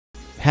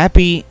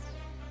Happy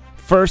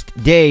first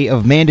day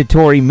of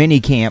mandatory mini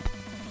camp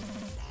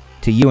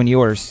to you and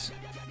yours.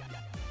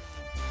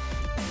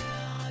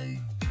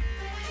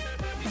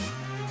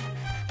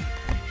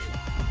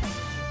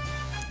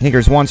 I think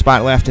there's one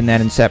spot left in that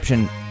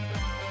Inception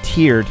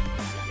tiered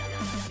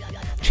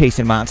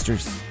chasing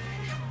monsters.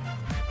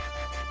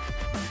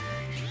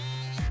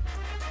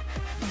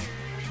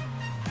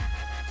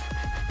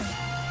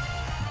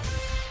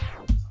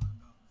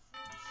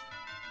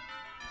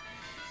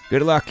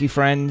 Good luck, you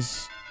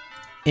friends,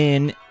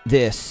 in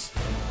this.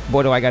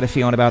 Boy, do I got a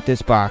feeling about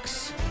this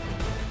box.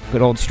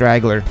 Good old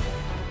Straggler.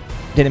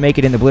 Didn't make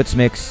it in the Blitz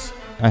Mix.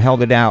 I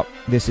held it out.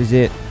 This is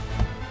it.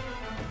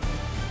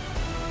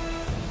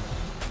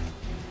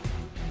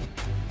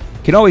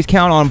 Can always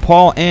count on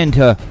Paul N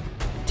to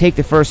take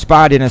the first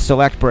spot in a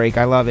select break.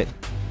 I love it.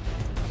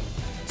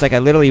 It's like I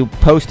literally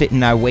post it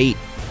and I wait.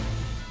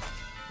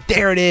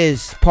 There it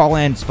is. Paul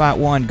N, spot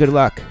 1. Good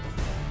luck.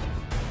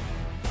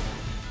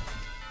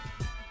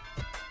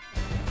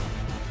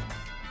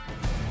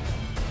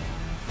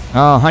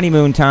 Oh,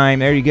 honeymoon time.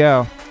 There you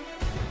go.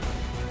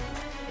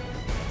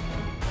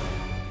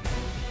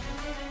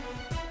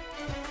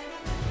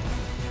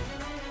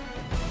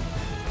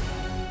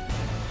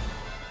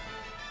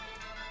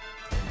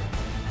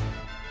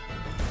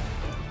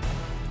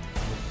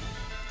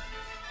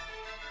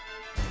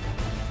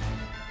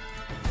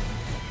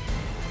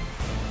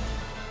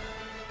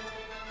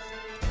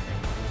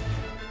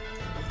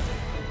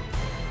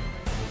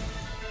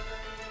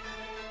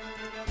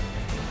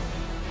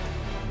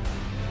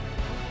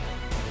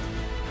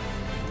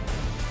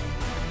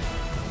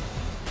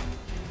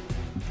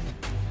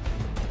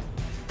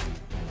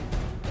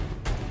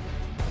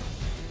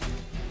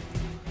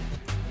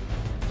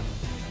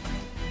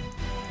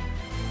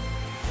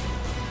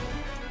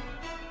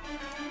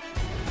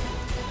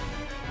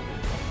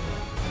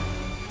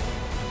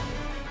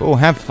 Oh,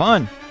 have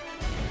fun.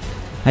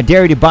 I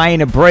dare you to buy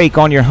in a break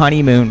on your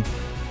honeymoon.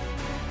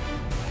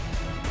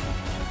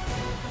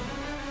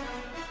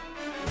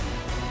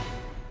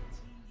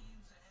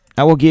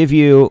 I will give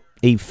you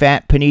a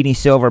fat Panini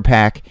Silver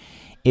pack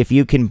if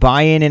you can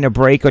buy in a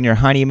break on your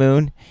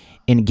honeymoon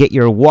and get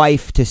your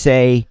wife to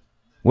say,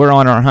 we're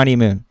on our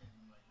honeymoon,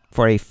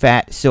 for a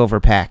fat silver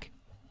pack.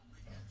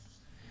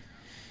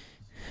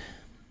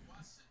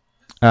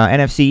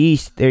 NFC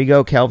East, there you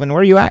go, Kelvin.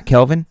 Where are you at,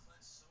 Kelvin?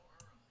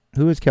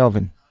 Who is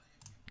Kelvin?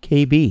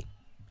 KB.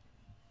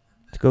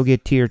 Let's go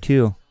get tier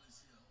 2.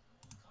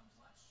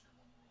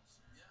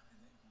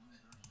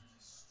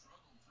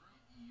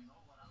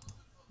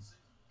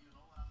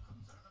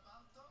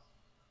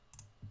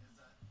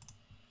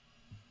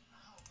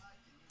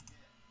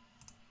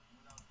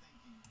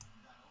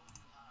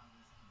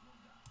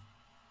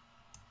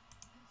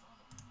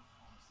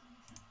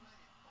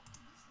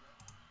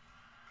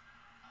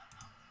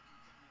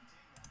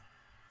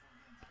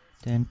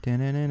 Dun, dun,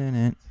 dun, dun, dun,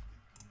 dun.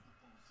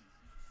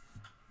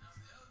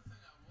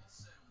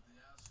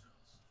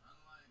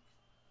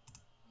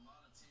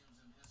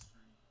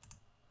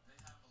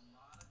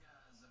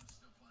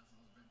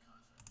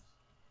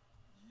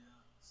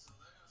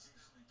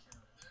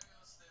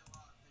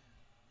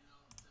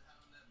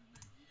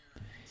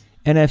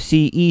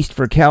 NFC East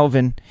for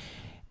Kelvin,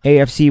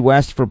 AFC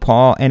West for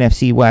Paul,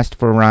 NFC West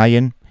for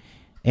Ryan,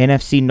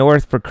 NFC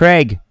North for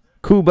Craig,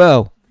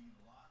 Kubo,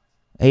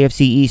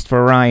 AFC East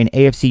for Ryan,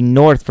 AFC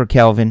North for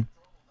Kelvin,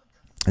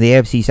 the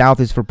AFC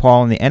South is for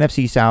Paul, and the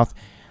NFC South,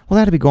 well,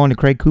 that'll be going to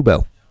Craig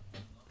Kubo.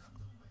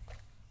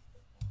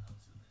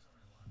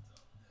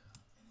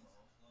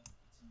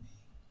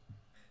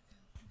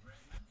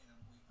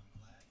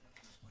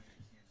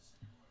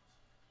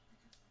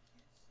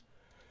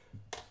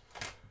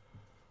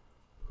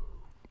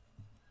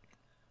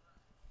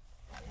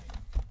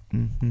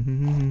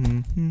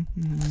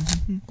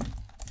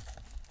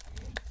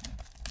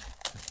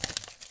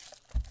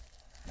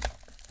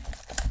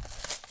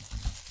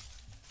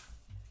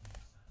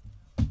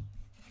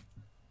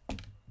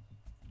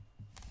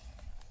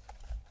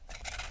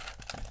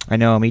 I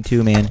know, me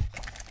too, man.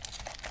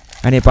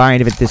 I didn't buy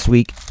any of it this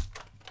week.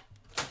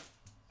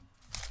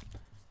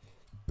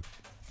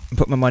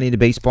 Put my money into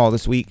baseball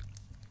this week.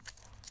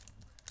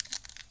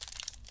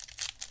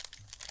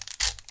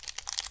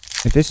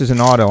 If this is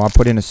an auto, I'll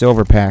put in a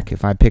silver pack.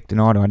 If I picked an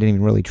auto, I didn't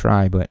even really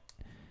try, but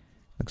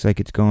looks like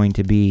it's going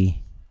to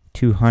be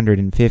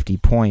 250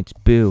 points.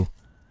 Boo.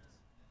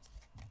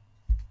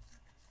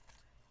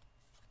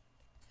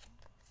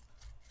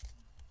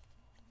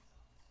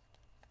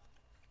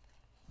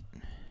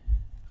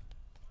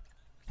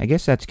 I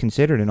guess that's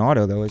considered an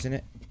auto, though, isn't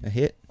it? A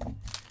hit?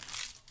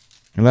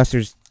 Unless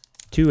there's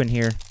 2 in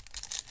here.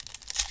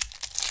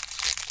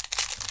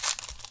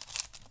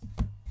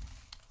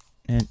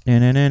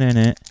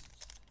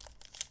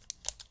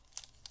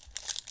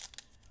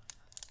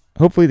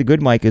 Hopefully the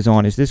good mic is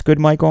on. Is this good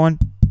mic on?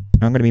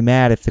 I'm going to be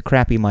mad if the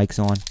crappy mic's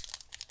on.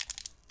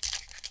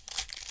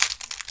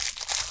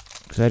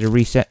 Because I had to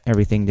reset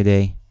everything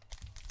today.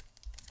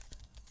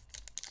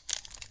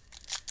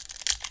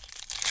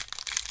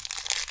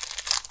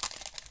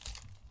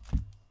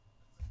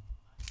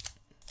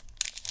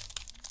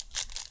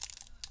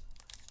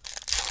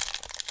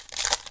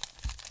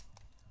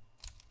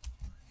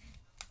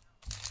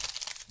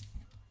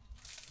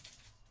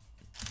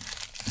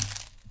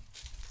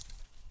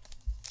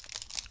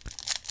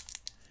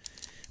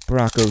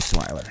 Brock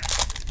Osweiler.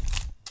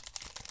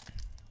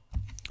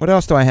 What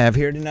else do I have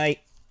here tonight?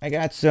 I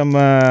got some,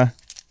 I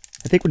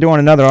think we're doing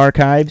another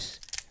Archives.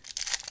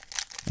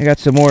 I got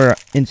some more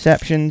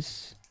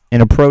Inceptions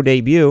and a Pro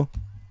Debut.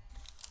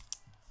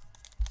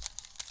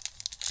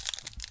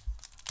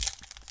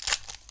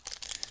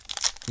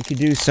 You could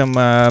do some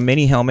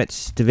mini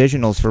helmets,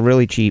 divisionals for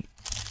really cheap.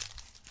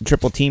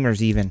 Triple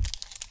teamers even.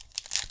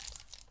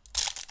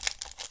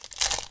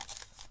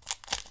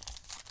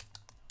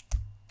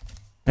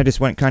 I just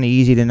went kind of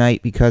easy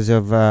tonight because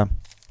of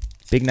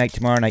big night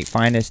tomorrow night,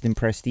 Finest and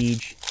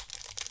Prestige.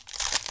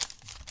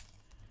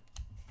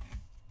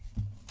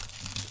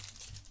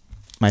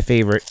 My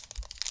favorite,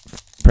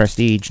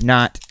 Prestige,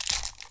 not.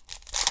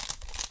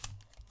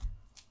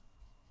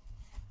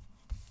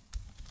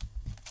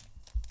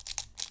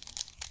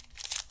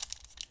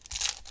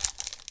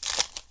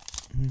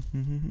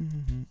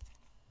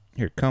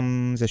 Here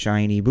comes a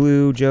shiny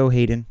blue Joe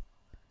Hayden.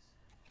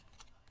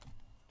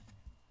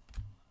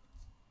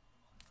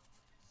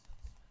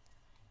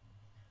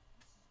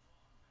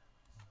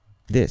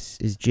 This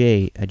is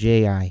a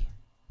JI.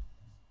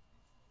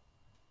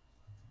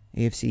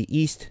 AFC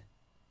East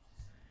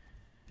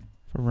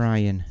for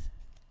Ryan.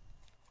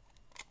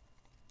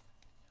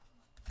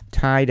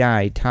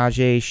 Tie-dye,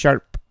 Tajay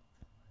Sharp.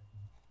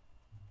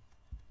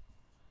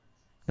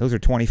 Those are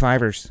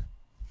 25ers.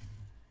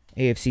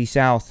 AFC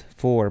South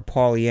for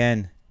Paulie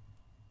N.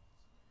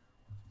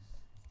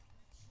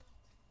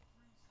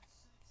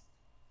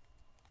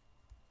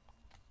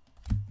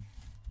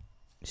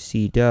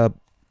 C-Dub.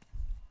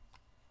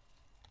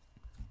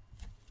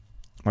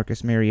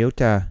 Marcus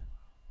Mariota,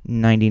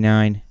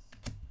 99.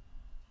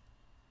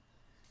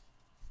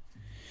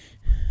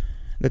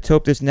 Let's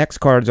hope this next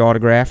card's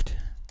autographed.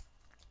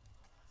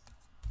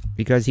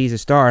 Because he's a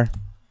star.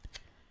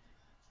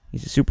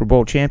 He's a Super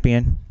Bowl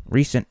champion.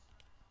 Recent.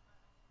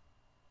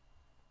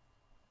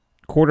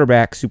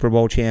 Quarterback Super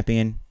Bowl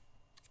champion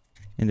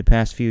in the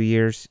past few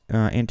years.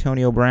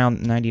 Antonio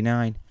Brown,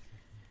 99.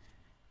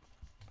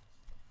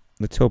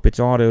 Let's hope it's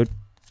autoed.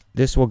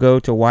 This will go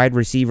to wide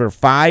receiver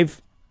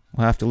 5.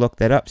 We'll have to look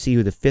that up, see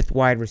who the 5th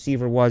wide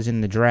receiver was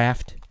in the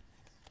draft.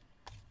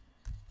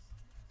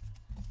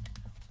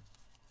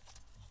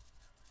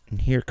 And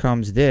here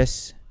comes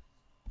this.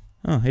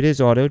 Oh, it is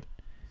autoed.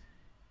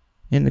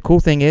 And the cool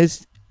thing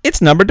is,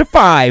 it's numbered to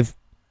 5.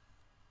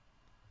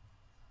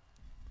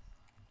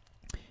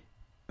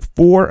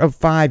 4 of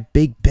 5,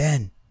 Big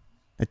Ben.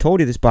 I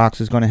told you this box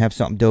was going to have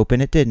something dope in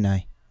it, didn't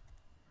I?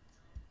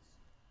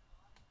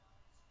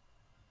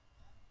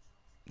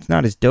 It's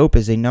not as dope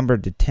as they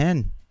numbered to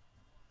 10.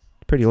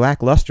 Pretty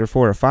lackluster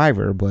for a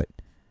 5er, but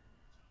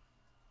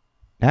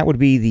that would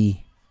be the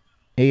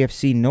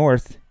AFC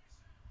North.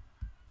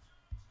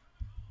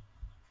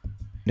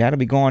 That'll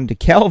be going to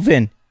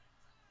Kelvin.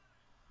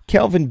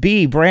 Kelvin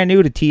B, brand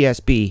new to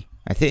TSB,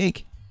 I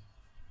think.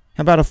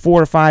 How about a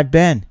 4 or 5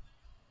 Ben?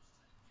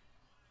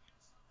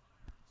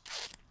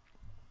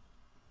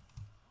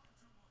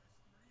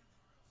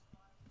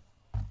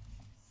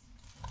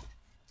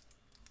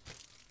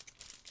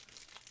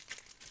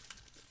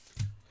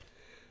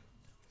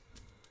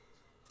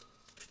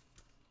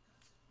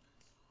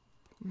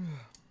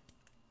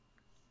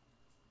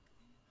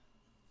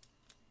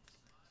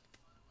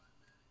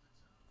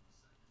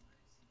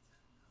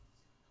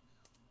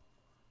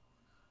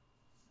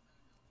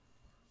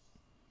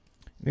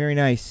 Very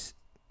nice.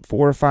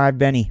 4 or 5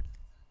 Benny.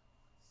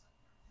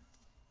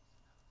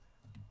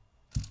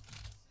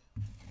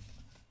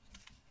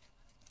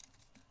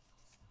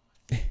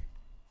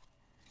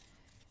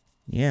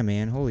 Yeah,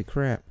 man. Holy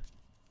crap.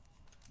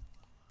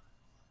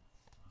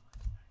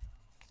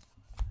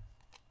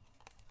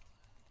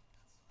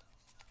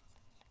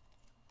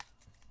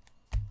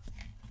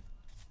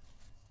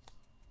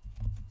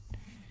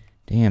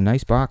 Damn,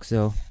 nice box,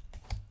 though.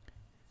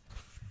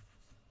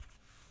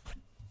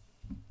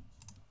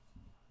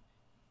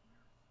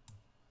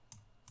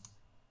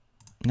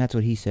 And that's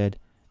what he said.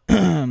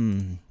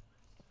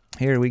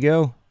 Here we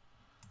go.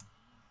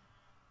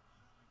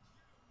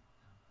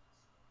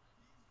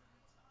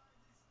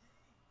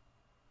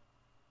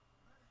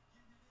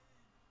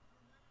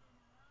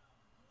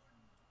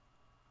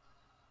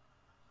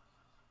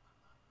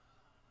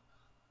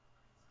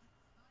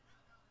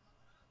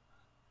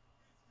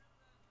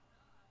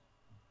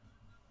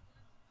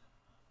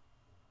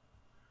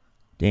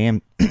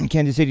 Damn,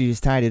 Kansas City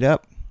just tied it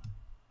up.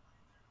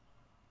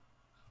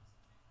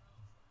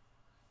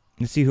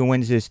 Let's see who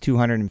wins this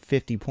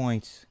 250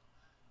 points.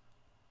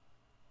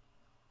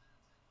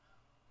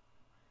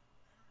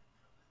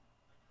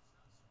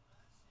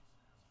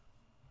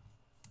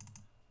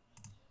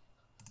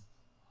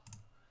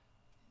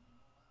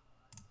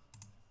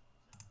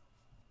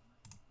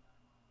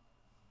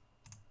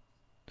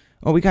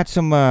 Oh, we got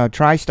some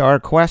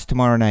TriStar Quest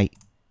tomorrow night.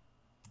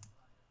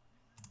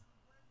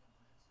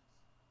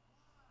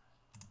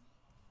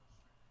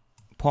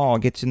 Paul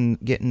getting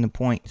the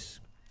points.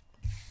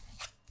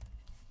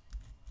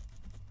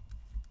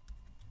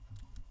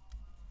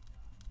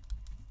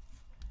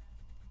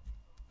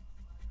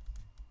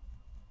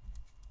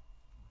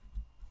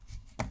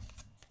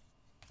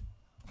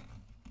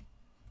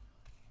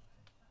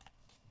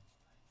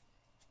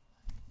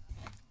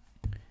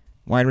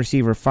 Wide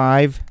receiver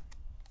 5.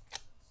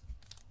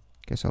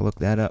 Guess I'll look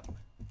that up.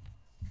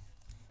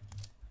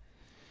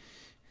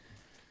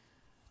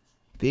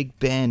 Big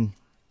Ben.